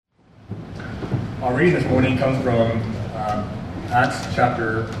Our reading this morning comes from Acts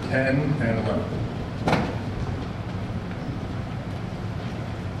chapter 10 and 11.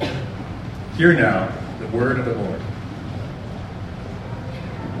 Hear now the word of the Lord.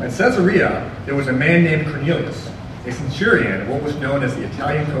 At Caesarea, there was a man named Cornelius, a centurion of what was known as the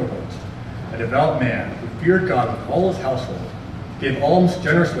Italian cohort, a devout man who feared God with all his household, gave alms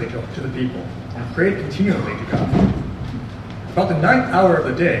generously to the people, and prayed continually to God. About the 9th hour of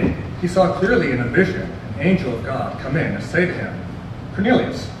the day, he saw clearly in a vision an angel of God come in and say to him,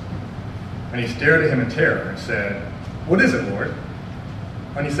 "Cornelius." And he stared at him in terror and said, "What is it, Lord?"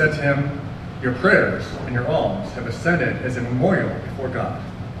 And he said to him, "Your prayers and your alms have ascended as a memorial before God.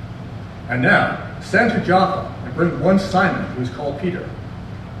 And now, send to Joppa and bring one Simon who is called Peter.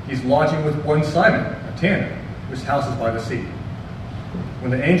 He's lodging with one Simon, a tanner, whose house is by the sea."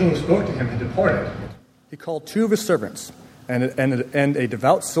 When the angel who spoke to him had departed, he called 2 of his servants and a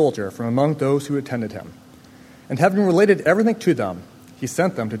devout soldier from among those who attended him. And having related everything to them, he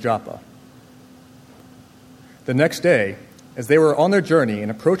sent them to Joppa. The next day, as they were on their journey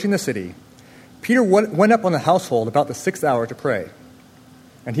and approaching the city, Peter went up on the household about the 6th hour to pray.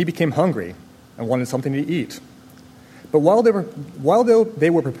 And he became hungry and wanted something to eat. But while they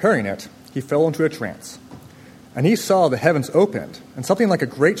were preparing it, he fell into a trance. And he saw the heavens opened, and something like a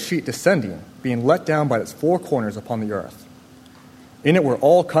great sheet descending, being let down by its 4 corners upon the earth. In it were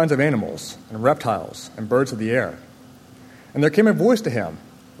all kinds of animals, and reptiles, and birds of the air. And there came a voice to him,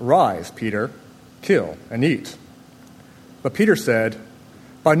 "Rise, Peter, kill and eat." But Peter said,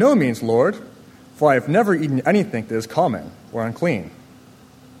 "By no means, Lord, for I have never eaten anything that is common or unclean."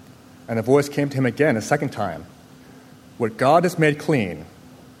 And the voice came to him again a second time, "What God has made clean,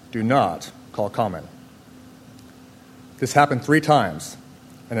 do not call common." This happened 3 times,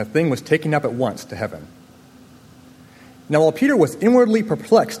 and the thing was taken up at once to heaven. Now while Peter was inwardly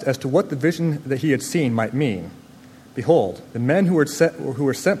perplexed as to what the vision that he had seen might mean, behold, the men who were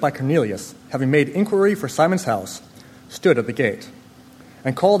sent by Cornelius, having made inquiry for Simon's house, stood at the gate,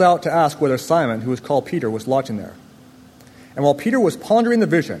 and called out to ask whether Simon, who was called Peter, was lodging there. And while Peter was pondering the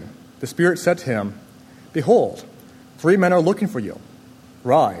vision, the Spirit said to him, "Behold, 3 men are looking for you.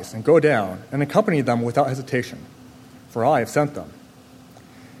 Rise and go down and accompany them without hesitation, for I have sent them."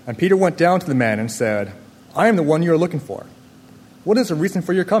 And Peter went down to the men and said, "I am the one you are looking for. What is the reason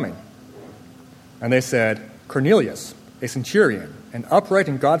for your coming?" And they said, "Cornelius, a centurion, an upright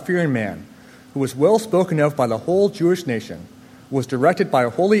and God-fearing man, who was well spoken of by the whole Jewish nation, was directed by a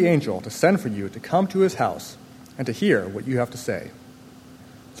holy angel to send for you to come to his house and to hear what you have to say."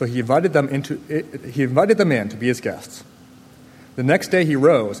 So he invited them in to be his guests. The next day he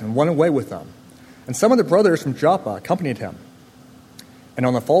rose and went away with them, and some of the brothers from Joppa accompanied him. And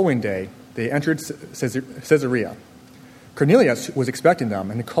on the following day they entered Caesarea. Cornelius was expecting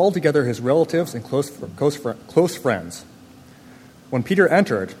them, and he called together his relatives and close friends. When Peter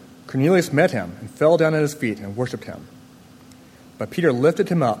entered, Cornelius met him and fell down at his feet and worshipped him. But Peter lifted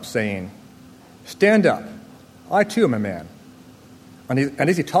him up, saying, "Stand up, I too am a man." And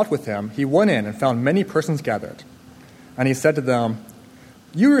as he talked with them, he went in and found many persons gathered. And he said to them,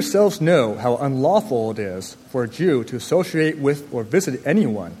 "You yourselves know how unlawful it is for a Jew to associate with or visit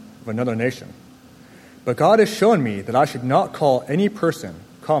anyone of another nation. But God has shown me that I should not call any person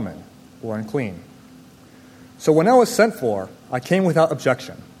common or unclean. So when I was sent for, I came without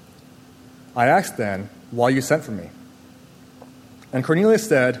objection. I asked then, why you sent for me?" And Cornelius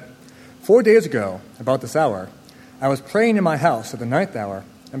said, 4 days ago, about this hour, I was praying in my house at the 9th hour,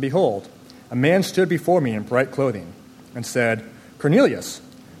 and behold, a man stood before me in bright clothing, and said, "Cornelius,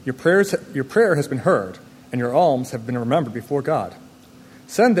 your prayer has been heard, and your alms have been remembered before God.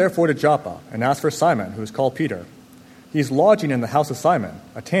 Send therefore to Joppa, and ask for Simon, who is called Peter. He is lodging in the house of Simon,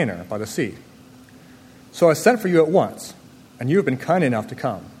 a tanner by the sea. So I sent for you at once, and you have been kind enough to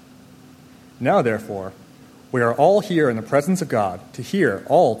come. Now therefore, we are all here in the presence of God to hear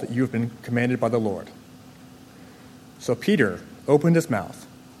all that you have been commanded by the Lord." So Peter opened his mouth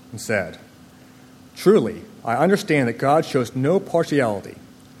and said, "Truly, I understand that God shows no partiality,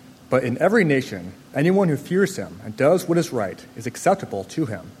 but in every nation, anyone who fears him and does what is right is acceptable to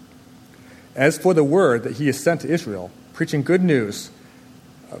him. As for the word that he has sent to Israel, preaching good news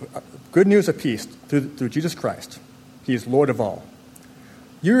of peace through Jesus Christ, he is Lord of all.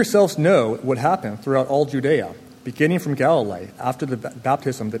 You yourselves know what happened throughout all Judea, beginning from Galilee after the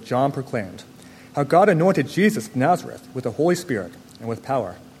baptism that John proclaimed, how God anointed Jesus of Nazareth with the Holy Spirit and with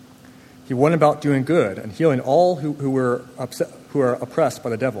power. He went about doing good and healing all who were oppressed by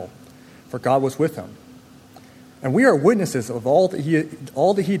the devil, for God was with him. And we are witnesses of all that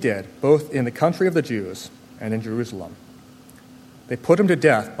he did, both in the country of the Jews and in Jerusalem. They put him to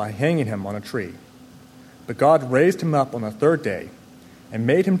death by hanging him on a tree. but God raised him up on the third day and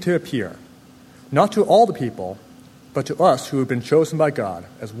made him to appear, not to all the people, but to us who have been chosen by God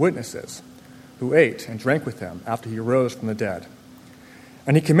as witnesses, who ate and drank with him after he rose from the dead.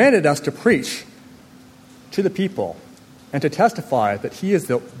 And he commanded us to preach to the people and to testify that he is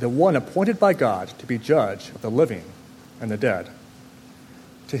the one appointed by God to be judge of the living and the dead.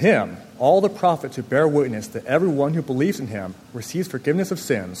 To him, all the prophets who bear witness that everyone who believes in him receives forgiveness of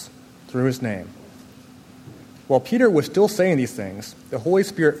sins through his name. While Peter was still saying these things, the Holy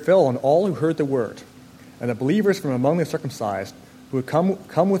Spirit fell on all who heard the word, and the believers from among the circumcised who had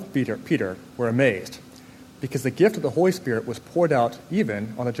come with Peter were amazed, because the gift of the Holy Spirit was poured out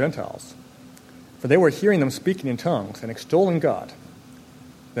even on the Gentiles. For they were hearing them speaking in tongues and extolling God.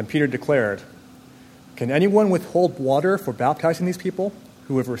 Then Peter declared, "Can anyone withhold water for baptizing these people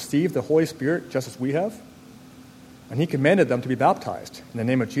who have received the Holy Spirit just as we have?" And he commanded them to be baptized in the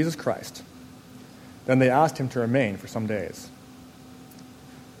name of Jesus Christ. Then they asked him to remain for some days.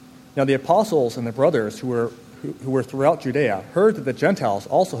 Now the apostles and the brothers who were throughout Judea heard that the Gentiles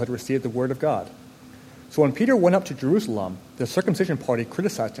also had received the word of God. So when Peter went up to Jerusalem, the circumcision party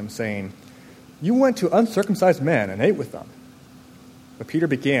criticized him, saying, "You went to uncircumcised men and ate with them." But Peter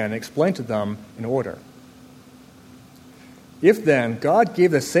began and explained to them in order. "If then God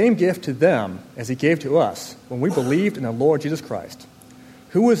gave the same gift to them as he gave to us when we believed in the Lord Jesus Christ,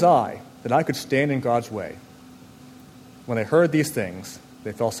 who was I that I could stand in God's way?" When they heard these things,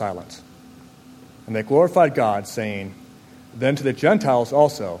 they fell silent. And they glorified God, saying, "Then to the Gentiles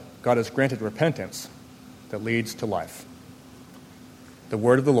also God has granted repentance that leads to life." The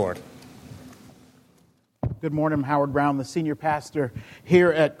word of the Lord. Good morning. I'm Howard Brown, the senior pastor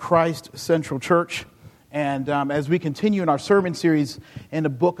here at Christ Central Church. And as we continue in our sermon series in the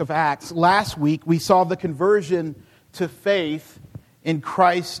book of Acts, last week we saw the conversion to faith in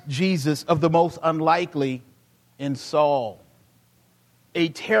Christ Jesus of the most unlikely in Saul, a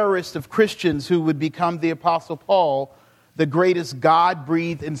terrorist of Christians who would become the Apostle Paul, the greatest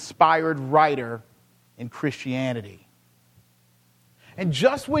God-breathed, inspired writer in Christianity. And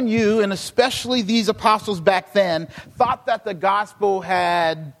just when you, and especially these apostles back then, thought that the gospel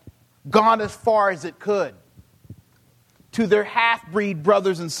had gone as far as it could, to their half-breed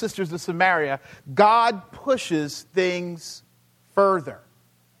brothers and sisters of Samaria, God pushes things further.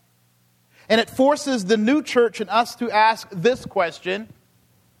 And it forces the new church and us to ask this question: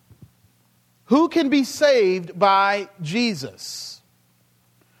 who can be saved by Jesus?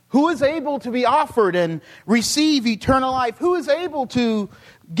 Who is able to be offered and receive eternal life? Who is able to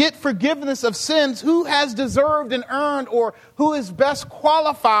get forgiveness of sins? Who has deserved and earned, or who is best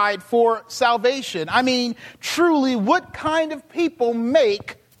qualified for salvation? I mean, truly, what kind of people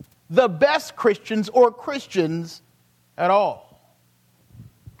make the best Christians or Christians at all?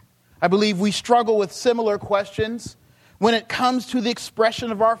 I believe we struggle with similar questions when it comes to the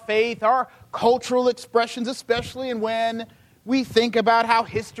expression of our faith, our cultural expressions especially, and when we think about how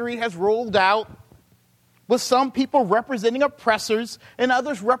history has rolled out, with some people representing oppressors and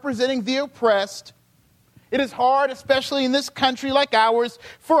others representing the oppressed. It is hard, especially in this country like ours,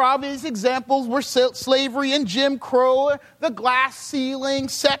 for obvious examples where slavery and Jim Crow, the glass ceiling,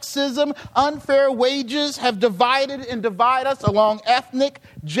 sexism, unfair wages have divided and divide us along ethnic,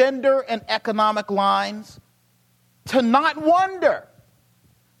 gender, and economic lines, to not wonder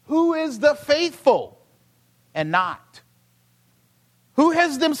who is the faithful and not. Who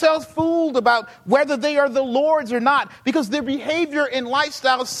has themselves fooled about whether they are the Lord's or not, because their behavior and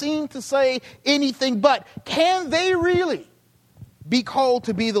lifestyle seem to say anything but. Can they really be called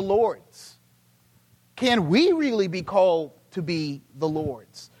to be the Lord's? Can we really be called to be the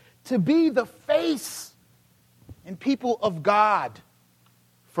Lord's? To be the face and people of God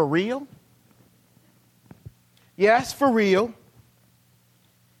for real? Yes, for real.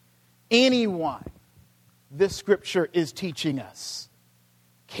 Anyone, this scripture is teaching us,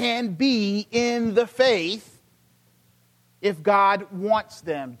 can be in the faith if God wants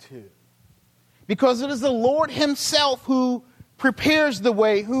them to. Because it is the Lord himself who prepares the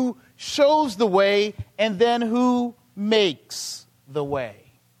way, who shows the way, and then who makes the way.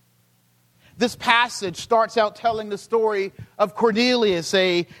 This passage starts out telling the story of Cornelius,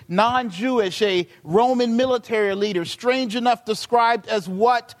 a non-Jewish, a Roman military leader, strange enough described as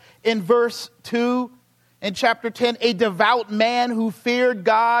what in verse 2? In chapter 10, a devout man who feared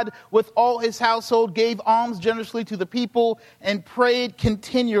God with all his household, gave alms generously to the people, and prayed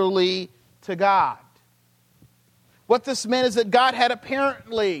continually to God. What this meant is that God had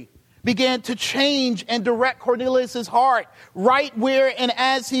apparently began to change and direct Cornelius' heart right where and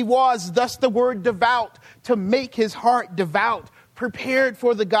as he was, thus the word devout, to make his heart devout, prepared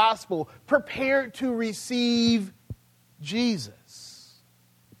for the gospel, prepared to receive Jesus.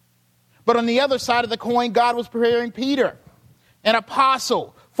 But on the other side of the coin, God was preparing Peter, an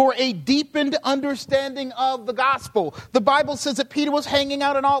apostle, for a deepened understanding of the gospel. The Bible says that Peter was hanging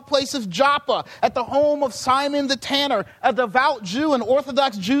out in all places, Joppa, at the home of Simon the tanner, a devout Jew, an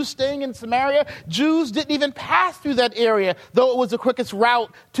Orthodox Jew staying in Samaria. Jews didn't even pass through that area, though it was the quickest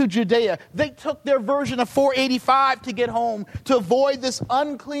route to Judea. They took their version of 485 to get home, to avoid this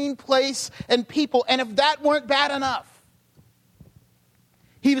unclean place and people. And if that weren't bad enough,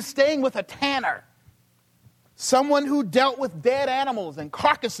 he was staying with a tanner, someone who dealt with dead animals and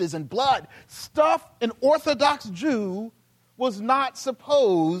carcasses and blood, stuff an Orthodox Jew was not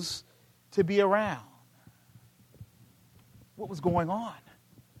supposed to be around. What was going on?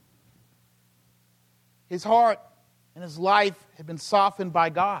 His heart and his life had been softened by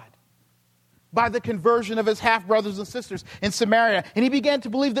God, by the conversion of his half-brothers and sisters in Samaria. And he began to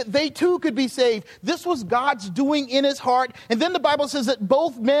believe that they too could be saved. This was God's doing in his heart. And then the Bible says that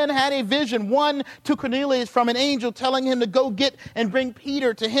both men had a vision, one to Cornelius from an angel telling him to go get and bring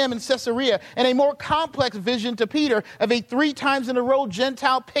Peter to him in Caesarea, and a more complex vision to Peter of a 3 times in a row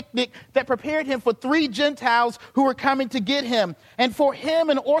Gentile picnic that prepared him for 3 Gentiles who were coming to get him, and for him,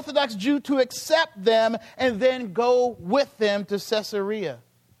 an Orthodox Jew, to accept them and then go with them to Caesarea.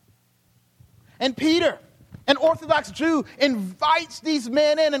 And Peter, an Orthodox Jew, invites these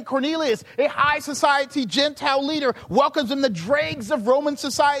men in, and Cornelius, a high society Gentile leader, welcomes them, the dregs of Roman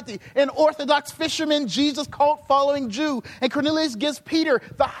society, an Orthodox fisherman, Jesus cult following Jew. And Cornelius gives Peter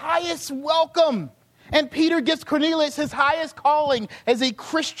the highest welcome. And Peter gives Cornelius his highest calling as a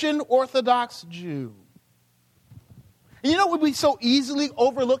Christian Orthodox Jew. And you know what we so easily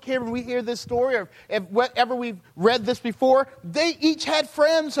overlook here when we hear this story, or if whatever we've read this before? They each had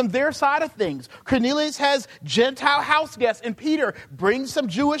friends from their side of things. Cornelius has Gentile house guests, and Peter brings some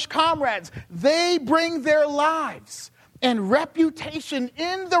Jewish comrades. They bring their lives and reputation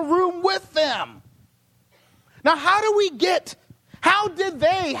in the room with them. Now, how did we get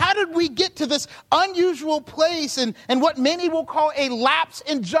to this unusual place and what many will call a lapse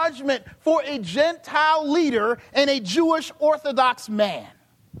in judgment for a Gentile leader and a Jewish Orthodox man?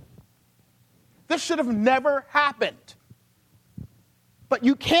 This should have never happened. But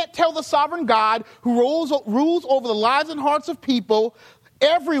you can't tell the sovereign God who rules over the lives and hearts of people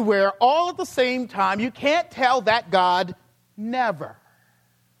everywhere all at the same time. You can't tell that God never.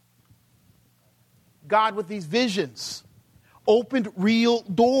 God, with these visions, opened real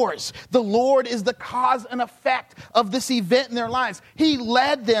doors. The Lord is the cause and effect of this event in their lives. He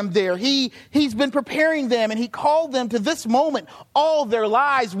led them there. He's been preparing them, and he called them to this moment all their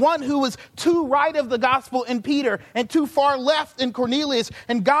lives. One who was too right of the gospel in Peter and too far left in Cornelius.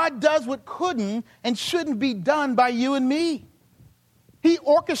 And God does what couldn't and shouldn't be done by you and me. He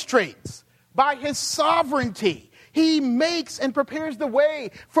orchestrates by his sovereignty. He makes and prepares the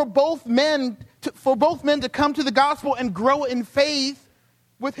way for both men to come to the gospel and grow in faith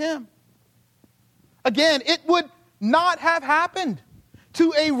with him. Again, it would not have happened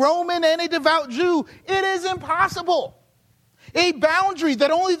to a Roman and a devout Jew. It is impossible. A boundary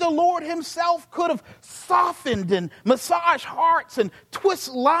that only the Lord himself could have softened and massaged hearts and twist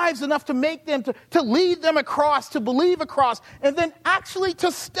lives enough to make them, to lead them across, to believe across, and then actually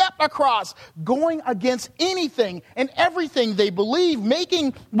to step across, going against anything and everything they believe,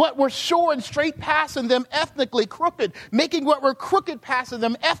 making what were sure and straight passing them ethnically crooked, making what were crooked passing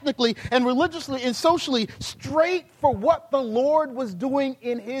them ethnically and religiously and socially straight for what the Lord was doing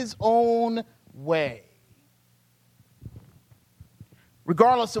in his own way.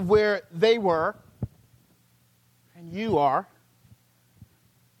 Regardless of where they were, and you are,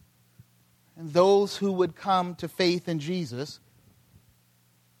 and those who would come to faith in Jesus,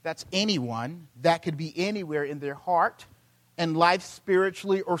 that's anyone, that could be anywhere in their heart and life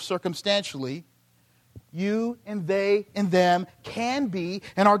spiritually or circumstantially, you and they and them can be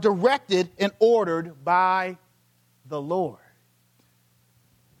and are directed and ordered by the Lord.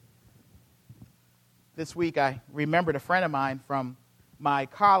 This week I remembered a friend of mine from my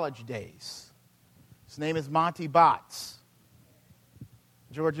college days. His name is Monty Botts.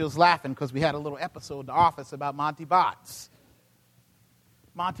 Georgia was laughing because we had a little episode in the office about Monty Botts.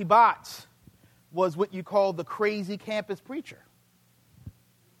 Monty Botts was what you call the crazy campus preacher.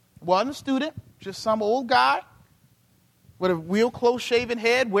 Wasn't a student, just some old guy with a real close-shaven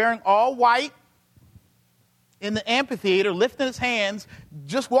head, wearing all white, in the amphitheater, lifting his hands,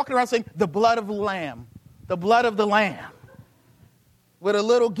 just walking around saying, "The blood of the Lamb, the blood of the Lamb," with a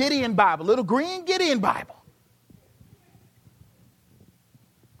little Gideon Bible, little green Gideon Bible.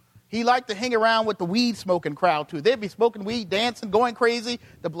 He liked to hang around with the weed smoking crowd too. They'd be smoking weed, dancing, going crazy.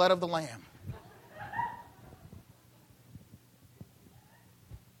 The blood of the Lamb.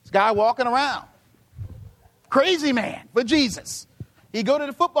 This guy walking around. Crazy man for Jesus. He'd go to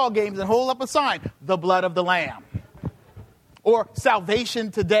the football games and hold up a sign, the blood of the Lamb. Or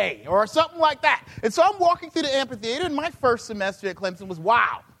salvation today, or something like that. And so I'm walking through the amphitheater, and my first semester at Clemson was,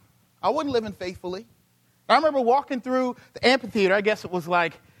 wow, I wasn't living faithfully. I remember walking through the amphitheater, I guess it was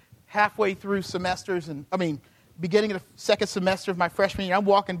like halfway through beginning of the second semester of my freshman year. I'm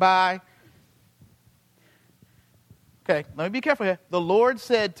walking by. Okay, let me be careful here. The Lord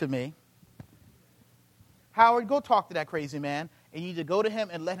said to me, Howard, go talk to that crazy man, and you need to go to him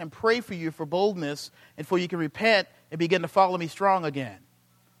and let him pray for you for boldness and for you can repent and begin to follow me strong again.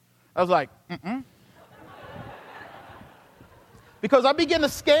 I was like, Because I began to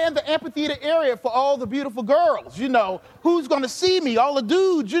scan the amphitheater area for all the beautiful girls. Who's going to see me? All the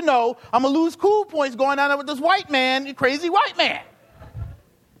dudes, I'm going to lose cool points going down there with this white man, crazy white man.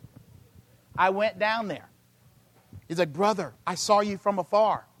 I went down there. He's like, brother, I saw you from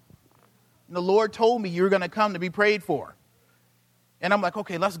afar. And the Lord told me you were going to come to be prayed for. And I'm like,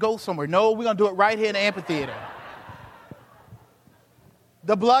 okay, let's go somewhere. No, we're going to do it right here in the amphitheater.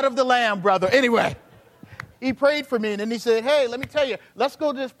 The blood of the Lamb, brother. Anyway, he prayed for me, and then he said, hey, let me tell you, let's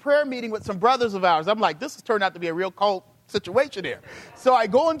go to this prayer meeting with some brothers of ours. I'm like, this has turned out to be a real cult situation here. So I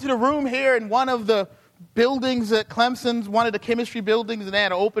go into the room here in one of the buildings at Clemson's, one of the chemistry buildings, and they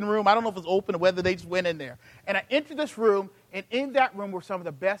had an open room. I don't know if it was open or whether they just went in there. And I entered this room, and in that room were some of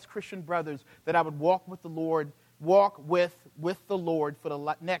the best Christian brothers that I would walk with the Lord for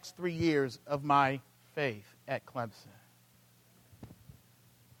the next 3 years of my faith at Clemson.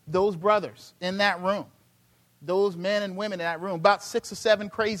 Those brothers in that room, those men and women in that room, about 6 or 7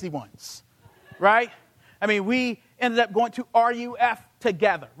 crazy ones, right? We ended up going to RUF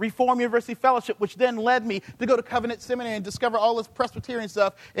together, Reform University Fellowship, which then led me to go to Covenant Seminary and discover all this Presbyterian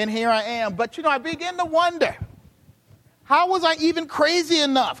stuff, and here I am. But, I began to wonder, how was I even crazy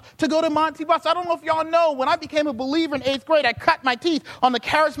enough to go to Monty Bus? I don't know if y'all know, when I became a believer in 8th grade, I cut my teeth on the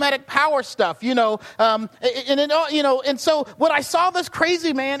charismatic power stuff, and so when I saw this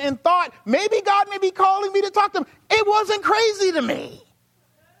crazy man and thought, maybe God may be calling me to talk to him, it wasn't crazy to me.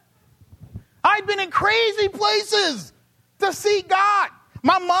 I'd been in crazy places to see God.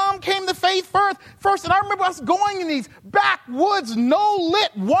 My mom came to faith first, and I remember us going in these backwoods, no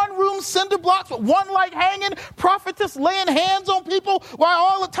lit, one room cinder blocks with one light hanging, prophetess laying hands on people while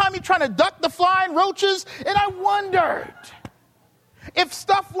all the time you're trying to duck the flying roaches. And I wondered if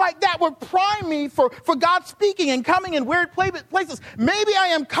stuff like that would prime me for God speaking and coming in weird places. Maybe I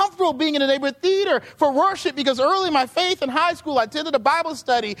am comfortable being in a neighborhood theater for worship because early in my faith in high school, I attended a Bible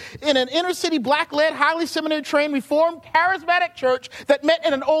study in an inner city, black-led, highly seminary-trained, reformed, charismatic church that met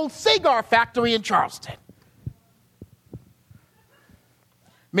in an old cigar factory in Charleston.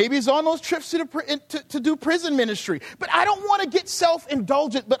 Maybe it's on those trips to do prison ministry. But I don't want to get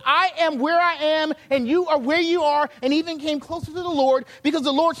self-indulgent. But I am where I am, and you are where you are, and even came closer to the Lord because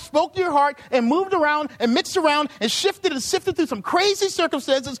the Lord spoke to your heart and moved around and mixed around and shifted and sifted through some crazy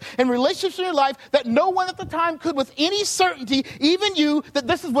circumstances and relationships in your life that no one at the time could with any certainty, even you, that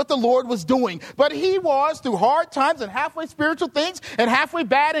this is what the Lord was doing. But he was, through hard times and halfway spiritual things and halfway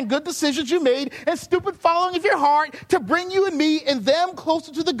bad and good decisions you made and stupid following of your heart to bring you and me and them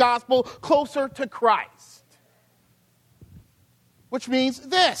closer to the gospel, closer to Christ. Which means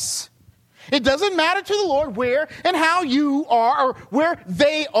this. It doesn't matter to the Lord where and how you are or where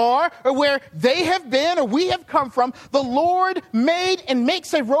they are or where they have been or we have come from. The Lord made and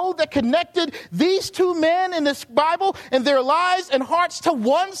makes a road that connected these two men in this Bible and their lives and hearts to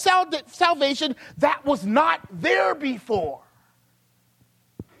one salvation that was not there before.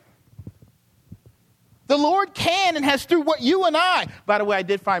 The Lord can and has through what you and I. By the way, I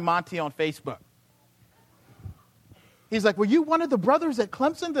did find Monty on Facebook. He's like, were you one of the brothers at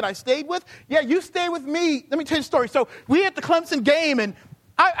Clemson that I stayed with? Yeah, you stayed with me. Let me tell you a story. So we at the Clemson game, and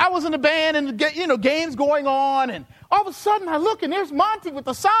I was in the band, and games going on, and all of a sudden I look, and there's Monty with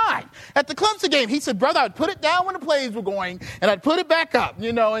the sign at the Clemson game. He said, brother, I'd put it down when the plays were going, and I'd put it back up,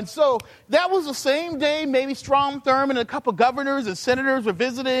 And so that was the same day maybe Strom Thurmond and a couple governors and senators were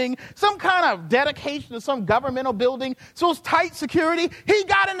visiting some kind of dedication to some governmental building. So it was tight security. He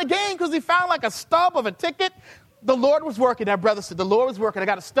got in the game because he found like a stub of a ticket. The Lord was working. That brother said, the Lord was working. I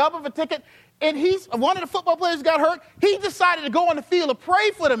got a stub of a ticket. And one of the football players got hurt. He decided to go on the field to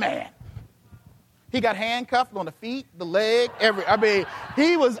pray for the man. He got handcuffed on the feet, the leg,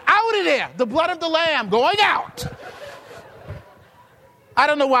 he was out of there. The blood of the Lamb going out. I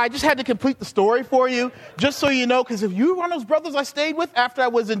don't know why. I just had to complete the story for you, just so you know, because if you were one of those brothers I stayed with after I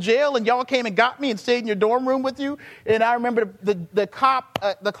was in jail and y'all came and got me and stayed in your dorm room with you, and I remember the cop,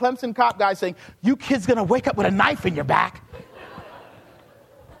 the Clemson cop guy saying, "You kid's going to wake up with a knife in your back."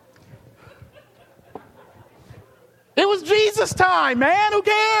 It was Jesus time, man. Who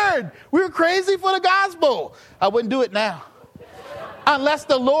cared? We were crazy for the gospel. I wouldn't do it now. Unless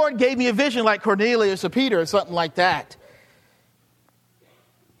the Lord gave me a vision like Cornelius or Peter or something like that.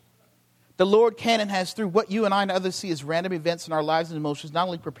 The Lord can and has, through what you and I and others see as random events in our lives and emotions, not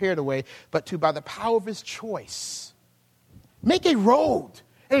only prepare the way, but to, by the power of his choice, make a road,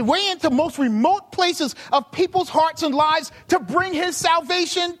 a way into most remote places of people's hearts and lives to bring his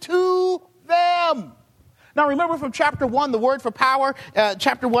salvation to them. Now, remember from chapter 1, the word for power,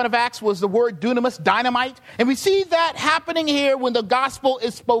 chapter 1 of Acts was the word dunamis, dynamite. And we see that happening here when the gospel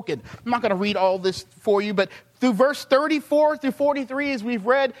is spoken. I'm not going to read all this for you, but through verse 34 through 43, as we've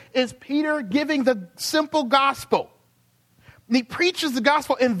read, is Peter giving the simple gospel. And he preaches the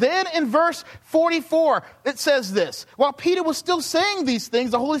gospel. And then in verse 44, it says this: while Peter was still saying these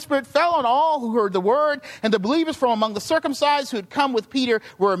things, the Holy Spirit fell on all who heard the word, and the believers from among the circumcised who had come with Peter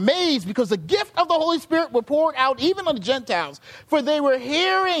were amazed because the gift of the Holy Spirit was poured out even on the Gentiles. For they were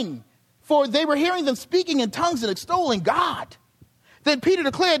hearing them speaking in tongues and extolling God. Then Peter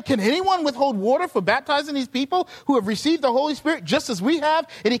declared, "Can anyone withhold water for baptizing these people who have received the Holy Spirit just as we have?"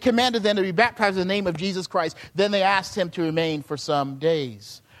 And he commanded them to be baptized in the name of Jesus Christ. Then they asked him to remain for some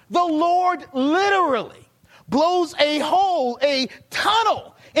days. The Lord literally blows a hole, a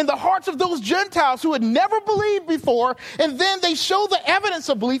tunnel in the hearts of those Gentiles who had never believed before. And then they show the evidence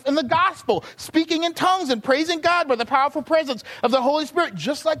of belief in the gospel, speaking in tongues and praising God by the powerful presence of the Holy Spirit,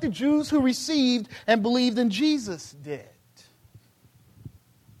 just like the Jews who received and believed in Jesus did.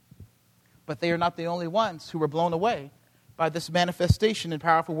 But they are not the only ones who were blown away by this manifestation and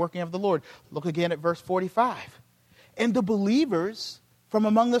powerful working of the Lord. Look again at verse 45. And the believers from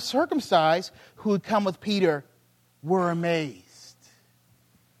among the circumcised who had come with Peter were amazed.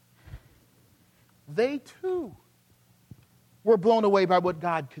 They too were blown away by what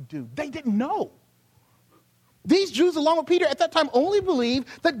God could do. They didn't know. These Jews, along with Peter, at that time only believed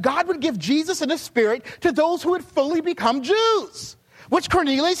that God would give Jesus and his Spirit to those who had fully become Jews, which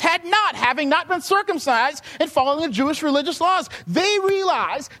Cornelius had not, having not been circumcised and following the Jewish religious laws. They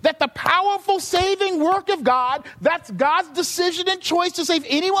realized that the powerful saving work of God, that's God's decision and choice to save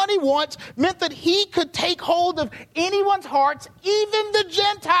anyone he wants, meant that he could take hold of anyone's hearts, even the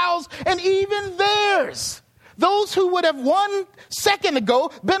Gentiles and even theirs. Those who would have 1 second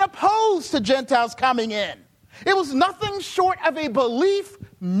ago been opposed to Gentiles coming in. It was nothing short of a belief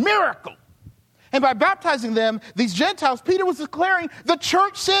miracle. And by baptizing them, these Gentiles, Peter was declaring the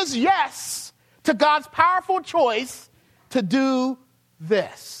church says yes to God's powerful choice to do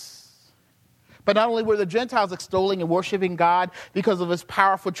this. But not only were the Gentiles extolling and worshiping God because of his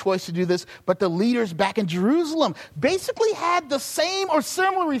powerful choice to do this, but the leaders back in Jerusalem basically had the same or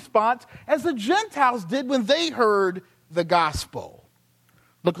similar response as the Gentiles did when they heard the gospel.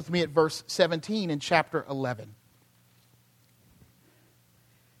 Look with me at verse 17 in chapter 11.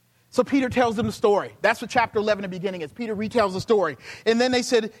 So Peter tells them the story. That's what chapter 11 in the beginning is. Peter retells the story. And then they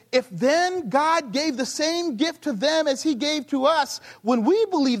said, if then God gave the same gift to them as he gave to us when we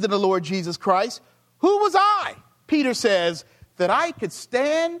believed in the Lord Jesus Christ, who was I? Peter says, that I could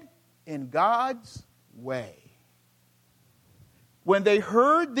stand in God's way. When they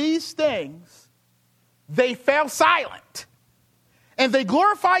heard these things, they fell silent. And they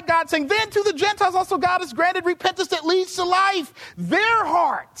glorified God, saying, then to the Gentiles also God has granted repentance that leads to life. Their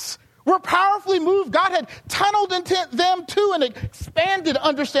hearts were powerfully moved. God had tunneled into them to an expanded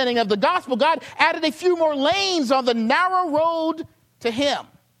understanding of the gospel. God added a few more lanes on the narrow road to him.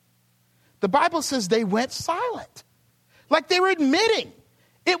 The Bible says they went silent, like they were admitting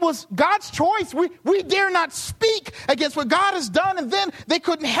it was God's choice. We dare not speak against what God has done. And then they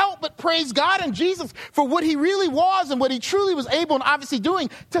couldn't help but praise God and Jesus for what he really was and what he truly was able and obviously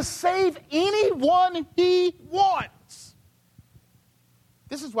doing to save anyone he wants.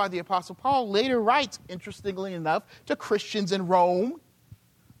 This is why the Apostle Paul later writes, interestingly enough, to Christians in Rome,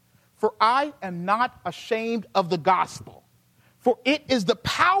 for I am not ashamed of the gospel, for it is the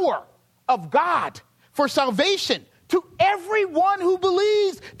power of God for salvation to everyone who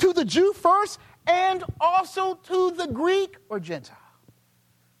believes, to the Jew first and also to the Greek or Gentile.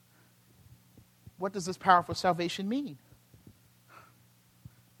 What does this powerful salvation mean?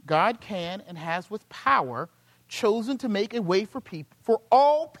 God can and has with power chosen to make a way for people, for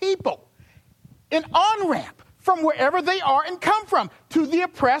all people, an on-ramp from wherever they are and come from, to the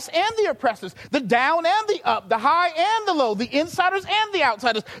oppressed and the oppressors, the down and the up, the high and the low, the insiders and the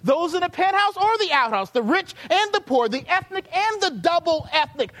outsiders, those in the penthouse or the outhouse, the rich and the poor, the ethnic and the double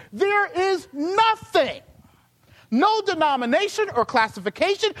ethnic. There is nothing, no denomination or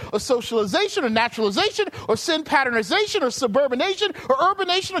classification or socialization or naturalization or sin patternization or suburbanation or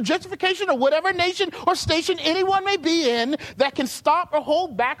urbanation or gentrification or whatever nation or station anyone may be in that can stop or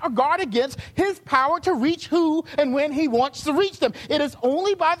hold back or guard against his power to reach who and when he wants to reach them. It is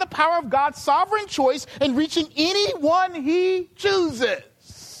only by the power of God's sovereign choice in reaching anyone he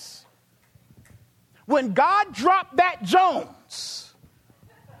chooses. When God dropped that Jones,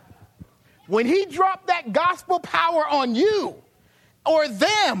 when he dropped that gospel power on you or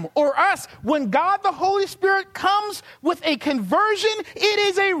them or us, when God the Holy Spirit comes with a conversion, it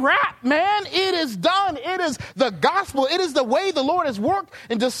is a wrap, man. It is done. It is the gospel. It is the way the Lord has worked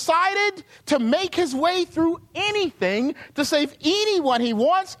and decided to make his way through anything to save anyone he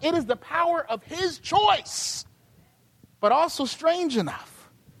wants. It is the power of his choice. But also, strange enough,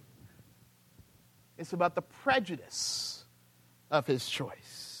 it's about the prejudice of his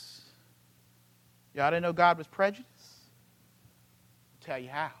choice. Y'all didn't know God was prejudiced? I'll tell you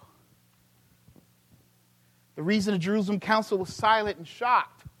how. The reason the Jerusalem Council was silent and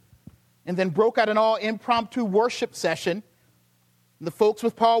shocked and then broke out an all impromptu worship session, and the folks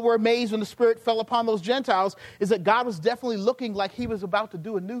with Paul were amazed when the Spirit fell upon those Gentiles, is that God was definitely looking like he was about to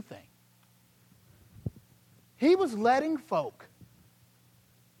do a new thing. He was letting folk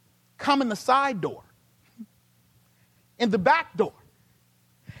come in the side door, in the back door,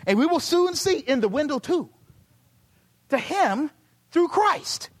 and we will soon see in the window too, to him through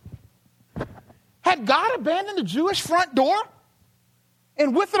Christ. Had God abandoned the Jewish front door?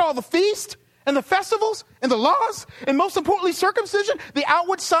 And with it all the feast and the festivals and the laws and most importantly circumcision, the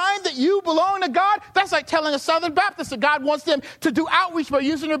outward sign that you belong to God? That's like telling a Southern Baptist that God wants them to do outreach by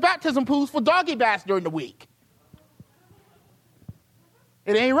using their baptism pools for doggy baths during the week.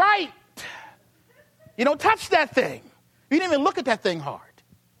 It ain't right. You don't touch that thing. You didn't even look at that thing hard.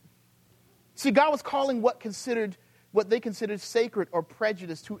 See, God was calling what they considered sacred or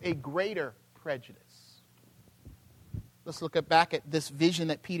prejudice to a greater prejudice. Let's look back at this vision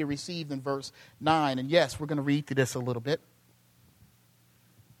that Peter received in verse 9. And yes, we're going to read through this a little bit.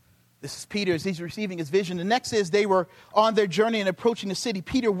 This is Peter as he's receiving his vision. The next is they were on their journey and approaching the city.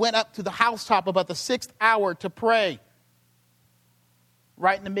 Peter went up to the housetop about the 6th hour to pray,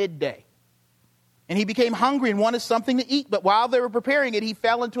 right in the midday. And he became hungry and wanted something to eat. But while they were preparing it, he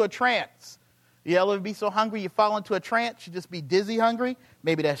fell into a trance. You ever be so hungry you fall into a trance, you just be dizzy hungry?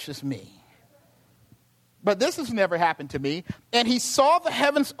 Maybe that's just me. But this has never happened to me. And he saw the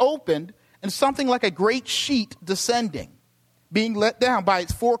heavens opened and something like a great sheet descending, being let down by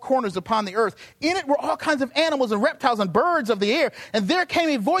its four corners upon the earth. In it were all kinds of animals and reptiles and birds of the air. And there came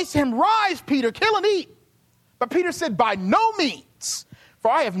a voice to him, "Rise, Peter, kill and eat." But Peter said, "By no means. For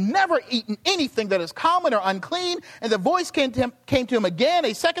I have never eaten anything that is common or unclean." And the voice came to him again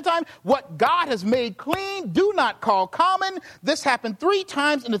a second time. "What God has made clean, do not call common." This happened 3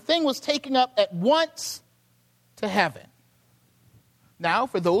 times, and the thing was taken up at once to heaven. Now,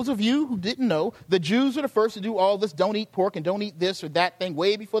 for those of you who didn't know, the Jews were the first to do all this, don't eat pork and don't eat this or that thing,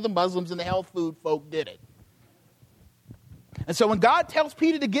 way before the Muslims and the health food folk did it. And so when God tells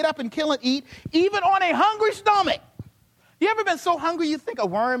Peter to get up and kill and eat, even on a hungry stomach, you ever been so hungry you think a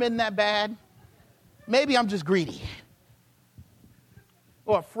worm isn't that bad? Maybe I'm just greedy.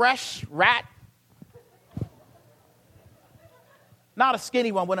 Or a fresh rat. Not a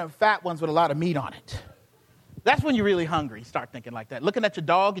skinny one, one of the fat ones with a lot of meat on it. That's when you're really hungry. Start thinking like that. Looking at your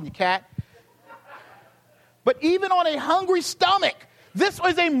dog and your cat. But even on a hungry stomach, this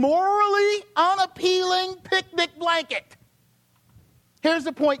was a morally unappealing picnic blanket. Here's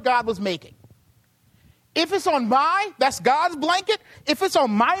the point God was making. If it's on that's God's blanket. If it's on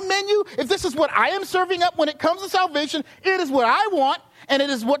my menu, if this is what I am serving up when it comes to salvation, it is what I want, and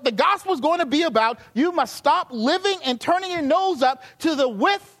it is what the gospel is going to be about. You must stop living and turning your nose up to the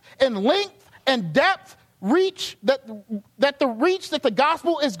width and length and depth reach that the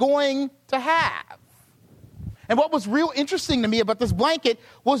gospel is going to have. And what was real interesting to me about this blanket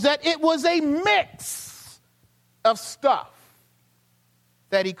was that it was a mix of stuff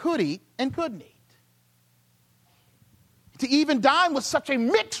that he could eat and couldn't eat. To even dine with such a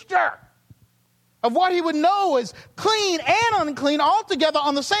mixture of what he would know as clean and unclean all together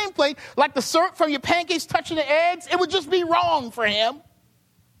on the same plate, like the syrup from your pancakes touching the eggs, it would just be wrong for him.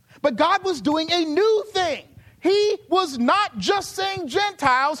 But God was doing a new thing. he was not just saying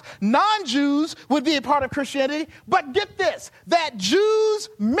Gentiles, non-Jews would be a part of Christianity, but get this, that Jews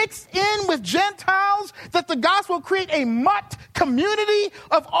mixed in with Gentiles, that the gospel will create a mutt community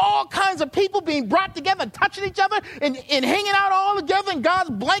of all kinds of people being brought together, touching each other, and hanging out all together in God's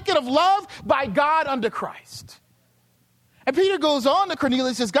blanket of love by God under Christ. And Peter goes on to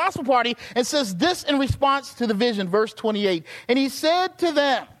Cornelius' gospel party and says this in response to the vision, verse 28. And he said to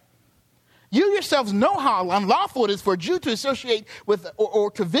them, you yourselves know how unlawful it is for a Jew to associate with or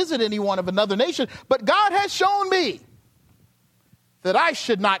to visit anyone of another nation, but God has shown me that I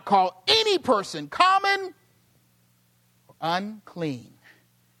should not call any person common or unclean.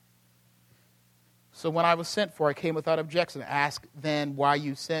 So when I was sent for, I came without objection. Ask then why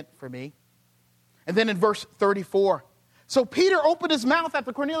you sent for me. And then in verse 34, so Peter opened his mouth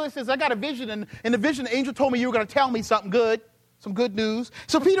after Cornelius says, I got a vision, and in the vision the angel told me you were going to tell me something good. Some good news.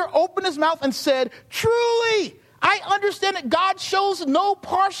 So Peter opened his mouth and said, truly, I understand that God shows no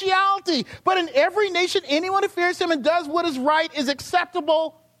partiality, but in every nation, anyone who fears him and does what is right is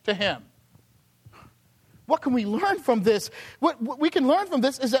acceptable to him. What can we learn from this? What we can learn from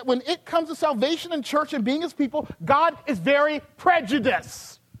this is that when it comes to salvation and church and being his people, God is very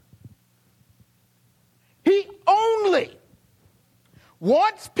prejudiced. He only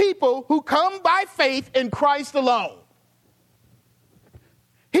wants people who come by faith in Christ alone.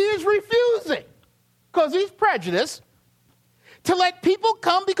 He is refusing, because he's prejudiced, to let people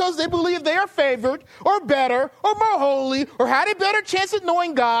come because they believe they are favored or better or more holy or had a better chance at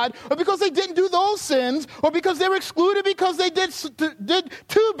knowing God, or because they didn't do those sins, or because they were excluded because they did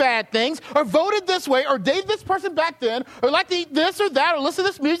two bad things, or voted this way, or dated this person back then, or like to eat this or that, or listen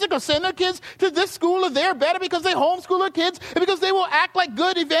to this music, or send their kids to this school, or they're better because they homeschool their kids, and because they will act like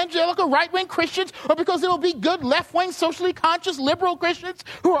good evangelical right-wing Christians, or because they will be good left-wing, socially conscious liberal Christians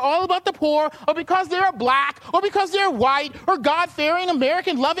who are all about the poor, or because they're black, or because they're white, or God-fearing,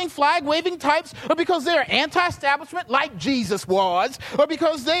 American-loving, flag-waving types, or because they are anti-establishment like Jesus was, or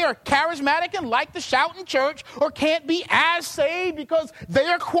because they are charismatic and like to shout in church, or can't be as saved because they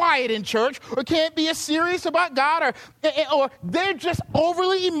are quiet in church, or can't be as serious about God, or they're just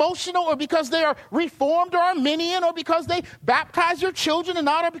overly emotional, or because they are Reformed or Arminian, or because they baptize your children and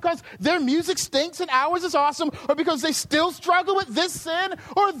not, or because their music stinks and ours is awesome, or because they still struggle with this sin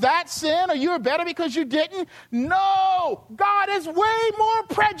or that sin, or you're better because you didn't. No! God is way more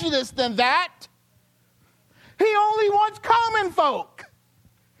prejudiced than that. He only wants common folk.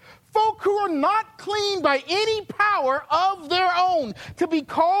 Folk who are not clean by any power of their own, to be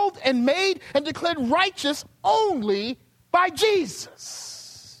called and made and declared righteous only by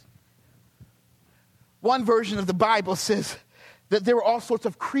Jesus. One version of the Bible says that there were all sorts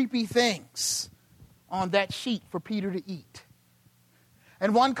of creepy things on that sheet for Peter to eat.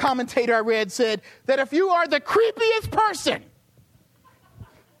 And one commentator I read said that if you are the creepiest person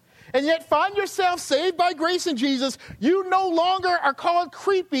and yet find yourself saved by grace in Jesus, you no longer are called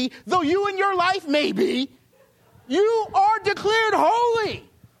creepy, though you in your life may be. You are declared holy.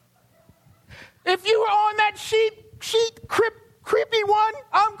 If you were on that sheet creepy one,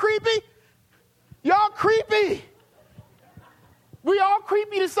 I'm creepy. Y'all creepy. We all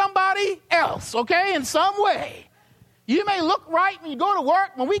creepy to somebody else, okay, in some way. You may look right when you go to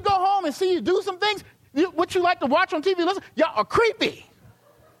work. When we go home and see you do some things, what you like to watch on TV, listen, y'all are creepy.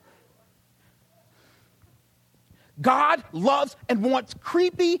 God loves and wants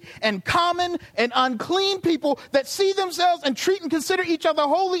creepy and common and unclean people that see themselves and treat and consider each other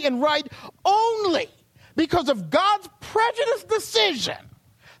holy and right only because of God's prejudiced decision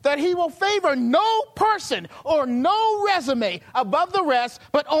that he will favor no person or no resume above the rest,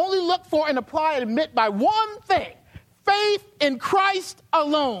 but only look for and apply and admit by one thing: faith in Christ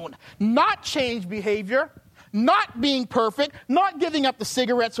alone. Not change behavior, not being perfect, not giving up the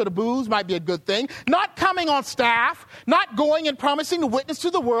cigarettes or the booze might be a good thing, not coming on staff, not going and promising to witness to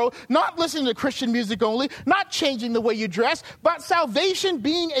the world, not listening to Christian music only, not changing the way you dress, but salvation,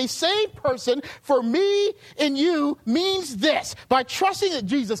 being a saved person for me and you, means this: by trusting that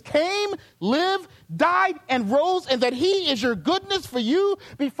Jesus came, lived, died, and rose, and that he is your goodness for you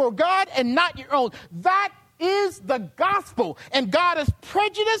before God and not your own. That is the gospel, and God is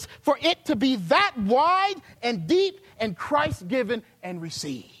prejudiced for it to be that wide and deep and Christ-given and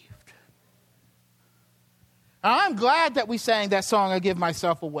received. I'm glad that we sang that song, I Give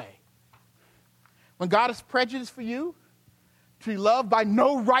Myself Away. When God is prejudiced for you to be loved by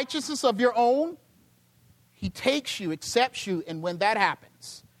no righteousness of your own, he takes you, accepts you, and when that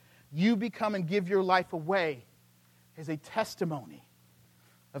happens, you become and give your life away as a testimony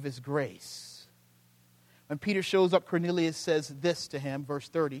of his grace. When Peter shows up, Cornelius says this to him, verse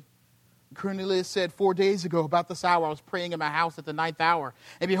 30. Cornelius said, 4 days ago, about this hour, I was praying in my house at the 9th hour.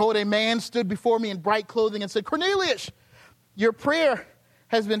 And behold, a man stood before me in bright clothing and said, Cornelius, your prayer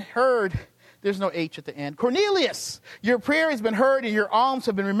has been heard. There's no H at the end. Cornelius, your prayer has been heard and your alms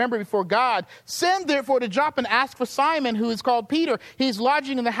have been remembered before God. Send therefore to Joppa and ask for Simon, who is called Peter. He's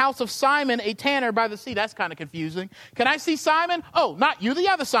lodging in the house of Simon, a tanner by the sea. That's kind of confusing. Can I see Simon? Oh, not you, the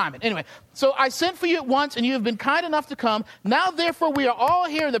other Simon. Anyway, so I sent for you at once and you have been kind enough to come. Now therefore we are all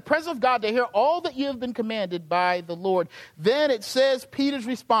here in the presence of God to hear all that you have been commanded by the Lord. Then it says Peter's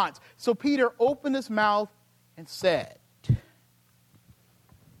response. So Peter opened his mouth and said,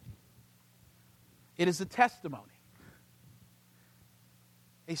 it is a testimony.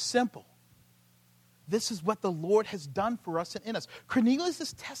 A simple. This is what the Lord has done for us and in us.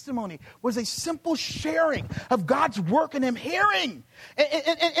 Cornelius' testimony was a simple sharing of God's work in him hearing.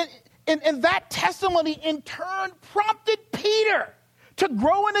 And that testimony in turn prompted Peter to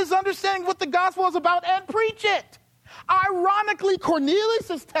grow in his understanding of what the gospel is about and preach it. Ironically,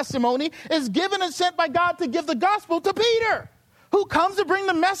 Cornelius' testimony is given and sent by God to give the gospel to Peter, who comes to bring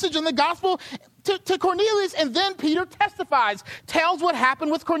the message and the gospel to Cornelius, and then Peter testifies, tells what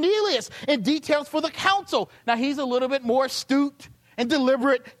happened with Cornelius in details for the council. Now, he's a little bit more astute and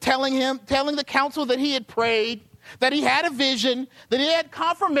deliberate, telling the council that he had prayed, that he had a vision, that he had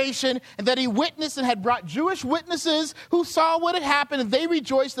confirmation, and that he witnessed and had brought Jewish witnesses who saw what had happened, and they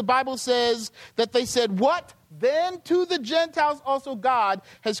rejoiced. The Bible says that they said, what? Then to the Gentiles also God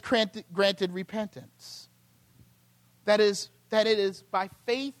has granted repentance. That it is by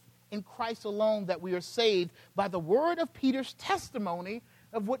faith in Christ alone that we are saved by the word of Peter's testimony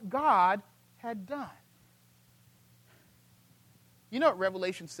of what God had done. You know what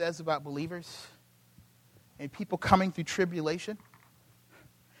Revelation says about believers and people coming through tribulation,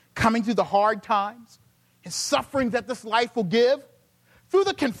 coming through the hard times and suffering that this life will give, through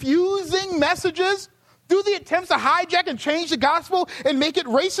the confusing messages, through the attempts to hijack and change the gospel and make it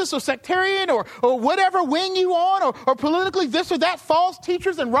racist or sectarian or whatever wing you on or politically this or that, false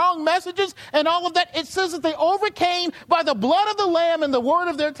teachers and wrong messages and all of that. It says that they overcame by the blood of the Lamb and the word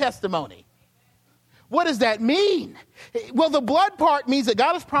of their testimony. What does that mean? Well, the blood part means that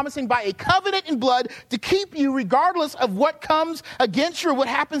God is promising by a covenant in blood to keep you regardless of what comes against you or what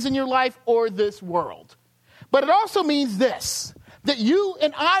happens in your life or this world. But it also means this, that you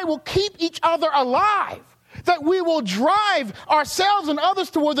and I will keep each other alive, that we will drive ourselves and others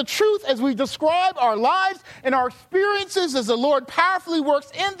toward the truth as we describe our lives and our experiences as the Lord powerfully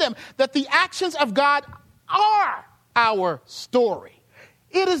works in them, that the actions of God are our story.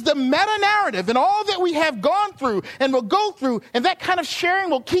 It is the meta-narrative and all that we have gone through and will go through, and that kind of sharing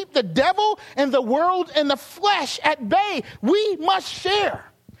will keep the devil and the world and the flesh at bay. We must share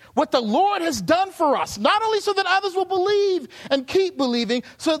what the Lord has done for us, not only so that others will believe and keep believing,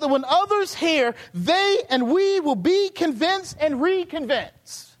 so that when others hear, they and we will be convinced and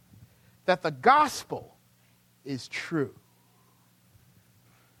re-convinced that the gospel is true.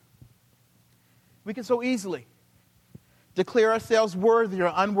 We can so easily declare ourselves worthy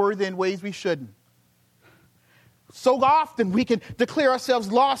or unworthy in ways we shouldn't. So often we can declare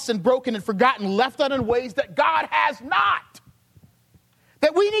ourselves lost and broken and forgotten, left out in ways that God has not.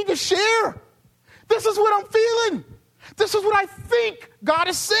 That we need to share. This is what I'm feeling. This is what I think God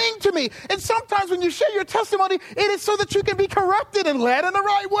is saying to me. And sometimes when you share your testimony, it is so that you can be corrected and led in the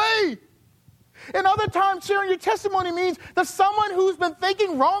right way. And other times sharing your testimony means that someone who's been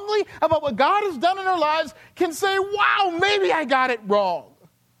thinking wrongly about what God has done in their lives can say, wow, maybe I got it wrong.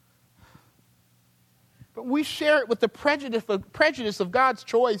 But we share it with the prejudice of God's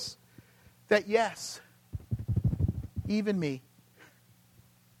choice that yes, even me,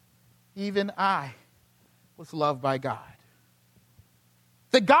 even I was loved by God.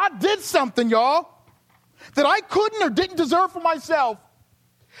 That God did something, y'all, that I couldn't or didn't deserve for myself.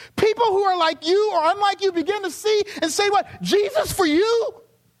 People who are like you or unlike you begin to see and say, what? Jesus for you?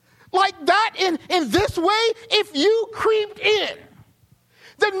 Like that in this way? If you creeped in,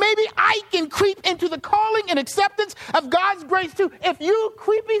 then maybe I can creep into the calling and acceptance of God's grace too. If you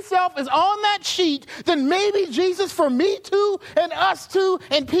creepy self is on that sheet, then maybe Jesus for me too and us too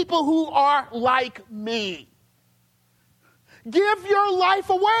and people who are like me. Give your life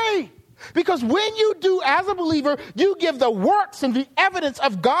away. Because when you do as a believer, you give the works and the evidence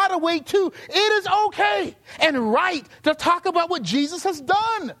of God away too. It is okay and right to talk about what Jesus has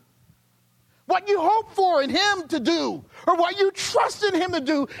done. What you hope for in him to do, or what you trust in him to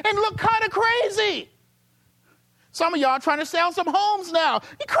do, and look kind of crazy. Some of y'all are trying to sell some homes now.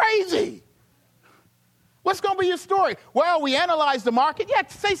 You're crazy. What's going to be your story? Well, we analyzed the market. Yeah,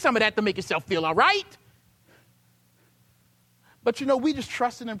 say some of that to make yourself feel all right. But we just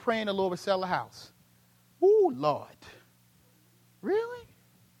trusting and praying the Lord would sell the house. Ooh, Lord. Really?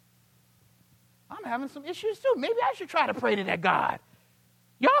 I'm having some issues too. Maybe I should try to pray to that God.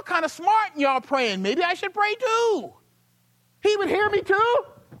 Y'all kind of smart and y'all praying. Maybe I should pray too. He would hear me too?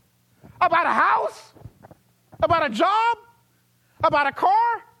 About a house? About a job? About a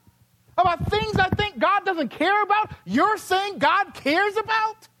car? About things I think God doesn't care about? You're saying God cares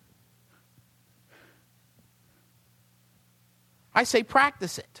about? I say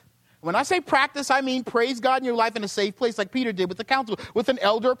practice it. When I say practice, I mean praise God in your life in a safe place like Peter did with the council, with an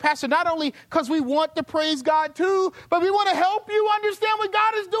elder or pastor. Not only because we want to praise God too, but we want to help you understand what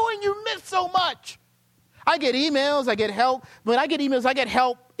God is doing. You miss so much. I get emails, I get help. When I get emails, I get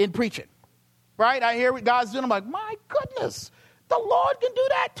help in preaching. Right? I hear what God's doing. I'm like, my goodness, the Lord can do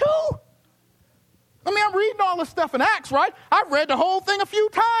that too. I mean, I'm reading all this stuff in Acts, right? I've read the whole thing a few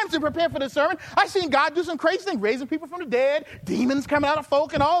times to prepare for this sermon. I've seen God do some crazy things, raising people from the dead, demons coming out of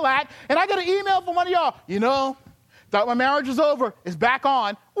folk and all that. And I got an email from one of y'all, thought my marriage was over. It's back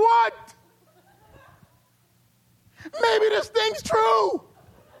on. What? Maybe this thing's true.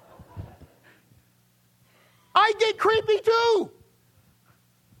 I get creepy too.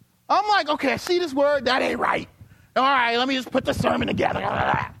 I'm like, okay, I see this word. That ain't right. All right, let me just put the sermon together.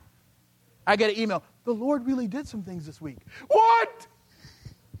 I get an email. The Lord really did some things this week. What?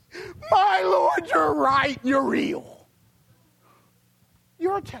 My Lord, you're right. You're real.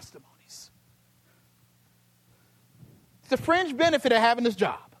 Your testimonies. It's the fringe benefit of having this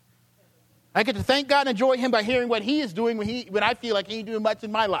job. I get to thank God and enjoy him by hearing what he is doing when I feel like he ain't doing much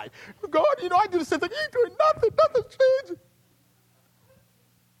in my life. God, I do the same thing. He ain't doing nothing. Nothing's changing.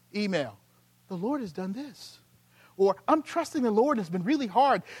 Email. The Lord has done this. Or I'm trusting the Lord. It's been really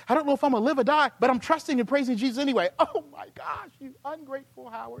hard. I don't know if I'm going to live or die, but I'm trusting and praising Jesus anyway. Oh, my gosh, you ungrateful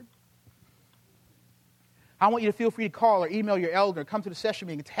Howard. I want you to feel free to call or email your elder, come to the session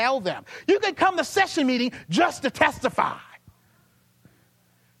meeting, and tell them. You can come to session meeting just to testify.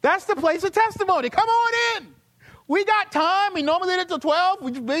 That's the place of testimony. Come on in. We got time. We normally did it till 12.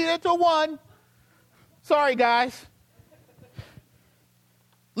 We just be there till 1. Sorry, guys.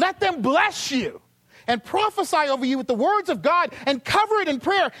 Let them bless you and prophesy over you with the words of God and cover it in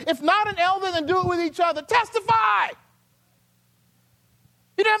prayer. If not an elder, then do it with each other. Testify.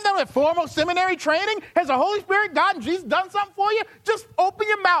 You don't have to have formal seminary training. Has the Holy Spirit, God, and Jesus done something for you? Just open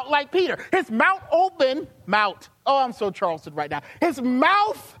your mouth like Peter. His mouth open. Mouth. Oh, I'm so Charleston right now. His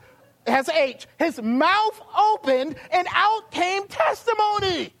mouth has H. His mouth opened and out came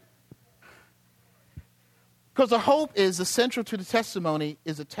testimony. Because the hope is essential to the testimony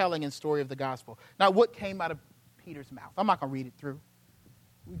is a telling and story of the gospel. Now, what came out of Peter's mouth? I'm not going to read it through.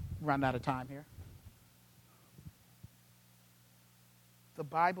 We've run out of time here. The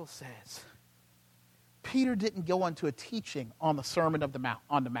Bible says Peter didn't go into a teaching on the Sermon of the Mount,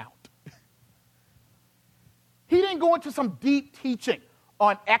 on the Mount. He didn't go into some deep teaching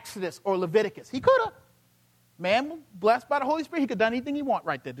on Exodus or Leviticus. He could have. Man, blessed by the Holy Spirit, he could have done anything he want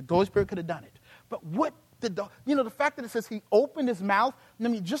right there. The Holy Spirit could have done it. But what did the fact that it says he opened his mouth, I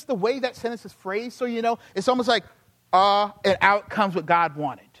mean, just the way that sentence is phrased, so it's almost like, and out comes what God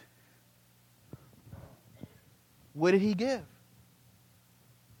wanted. What did he give?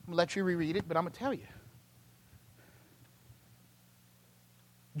 I'm going to let you reread it, but I'm going to tell you.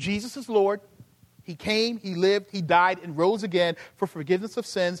 Jesus is Lord. He came, he lived, he died, and rose again for forgiveness of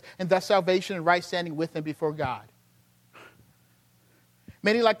sins, and thus salvation and right standing with him before God.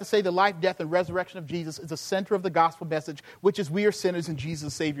 Many like to say the life, death, and resurrection of Jesus is the center of the gospel message, which is we are sinners and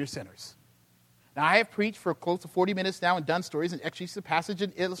Jesus Savior sinners. Now, I have preached for close to 40 minutes now and done stories and exegesis of passage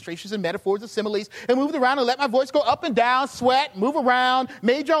and illustrations and metaphors and similes and moved around and let my voice go up and down, sweat, move around,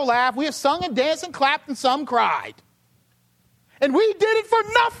 made y'all laugh. We have sung and danced and clapped and some cried. And we did it for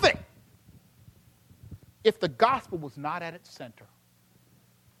nothing if the gospel was not at its center.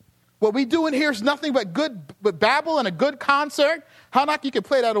 What we do in here is nothing but babble and a good concert. Hanak, you can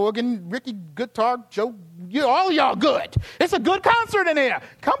play that organ. Ricky, guitar, Joe, all of y'all good. It's a good concert in here.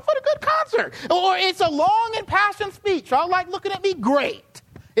 Come for the good concert. Or it's a long and passionate speech. Y'all like looking at me? Great.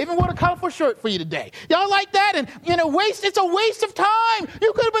 Even with a colorful shirt for you today. Y'all like that? And it's a waste of time.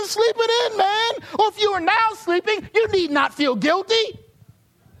 You could have been sleeping in, man. Or if you are now sleeping, you need not feel guilty.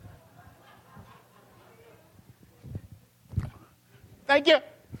 Thank you.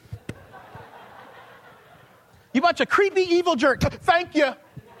 You bunch of creepy, evil jerks. Thank you.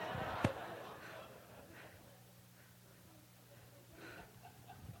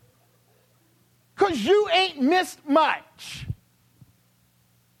 Because you ain't missed much.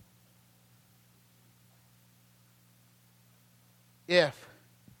 If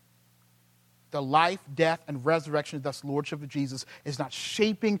the life, death, and resurrection, thus lordship of Jesus, is not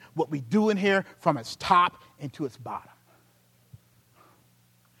shaping what we do in here from its top into its bottom.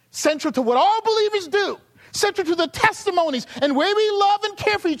 Central to what all believers do, central to the testimonies and way we love and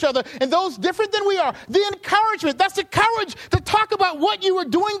care for each other and those different than we are. The encouragement, that's the courage to talk about what you are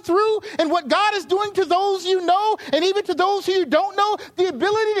doing through and what God is doing to those you know and even to those who you don't know. The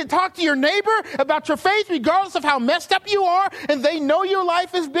ability to talk to your neighbor about your faith regardless of how messed up you are and they know your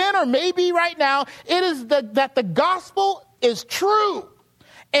life has been or may be right now. It is that the gospel is true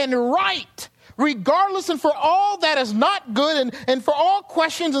and right regardless and for all that is not good and for all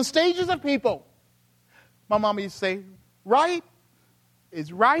questions and stages of people. My mama used to say, right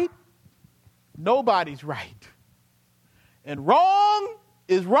is right, nobody's right. And wrong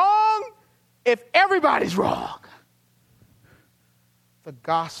is wrong if everybody's wrong. The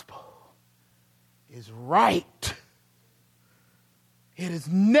gospel is right. It is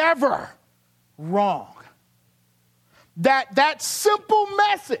never wrong. That simple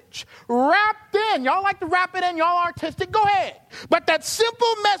message wrapped in, y'all like to wrap it in, y'all artistic, go ahead. But that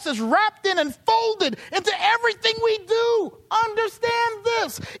simple message wrapped in and folded into everything we do, understand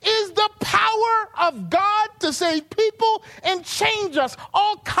this, is the power of God to save people and change us,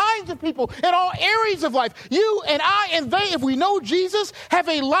 all kinds of people in all areas of life. You and I and they, if we know Jesus, have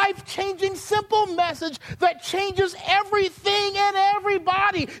a life-changing simple message that changes everything and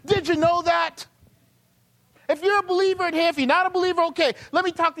everybody. Did you know that? If you're a believer in here, if you're not a believer, okay, let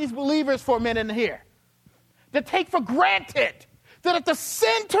me talk to these believers for a minute in here. That take for granted that at the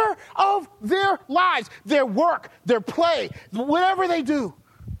center of their lives, their work, their play, whatever they do,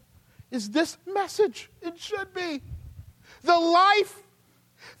 is this message. It should be. The life,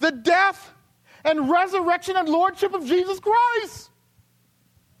 the death, and resurrection and lordship of Jesus Christ.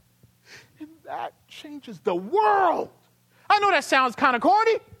 And that changes the world. I know that sounds kind of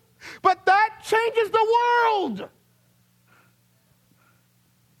corny. But that changes the world.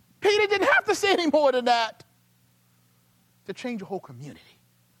 Peter didn't have to say any more than that to change a whole community.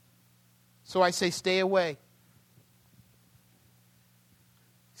 So I say stay away.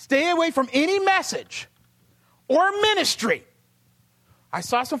 Stay away from any message or ministry. I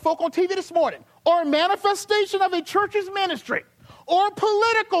saw some folk on TV this morning, or manifestation of a church's ministry, or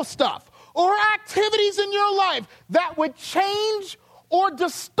political stuff, or activities in your life that would change or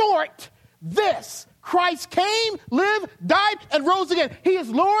distort this. Christ came, lived, died, and rose again. He is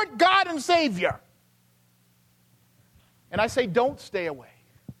Lord, God, and Savior. And I say don't stay away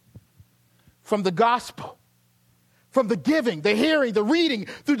from the gospel, from the giving, the hearing, the reading,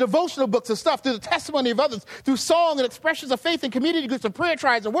 through devotional books and stuff, through the testimony of others, through song and expressions of faith and community groups and prayer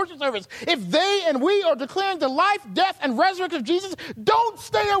triads and worship service. If they and we are declaring the life, death, and resurrection of Jesus, don't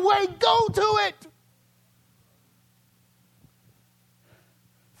stay away. Go to it.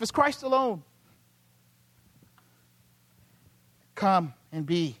 If it's Christ alone, come and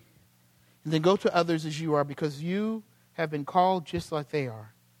be. And then go to others as you are, because you have been called just like they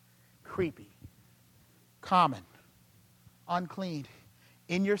are. Creepy, common, unclean,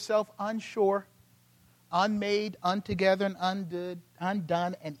 in yourself unsure, unmade, untogether, and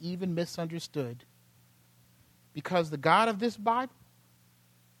undone, and even misunderstood. Because the God of this Bible,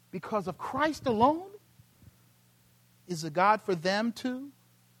 because of Christ alone, is a God for them too,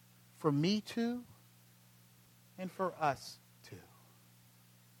 for me too, and for us too.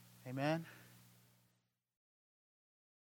 Amen.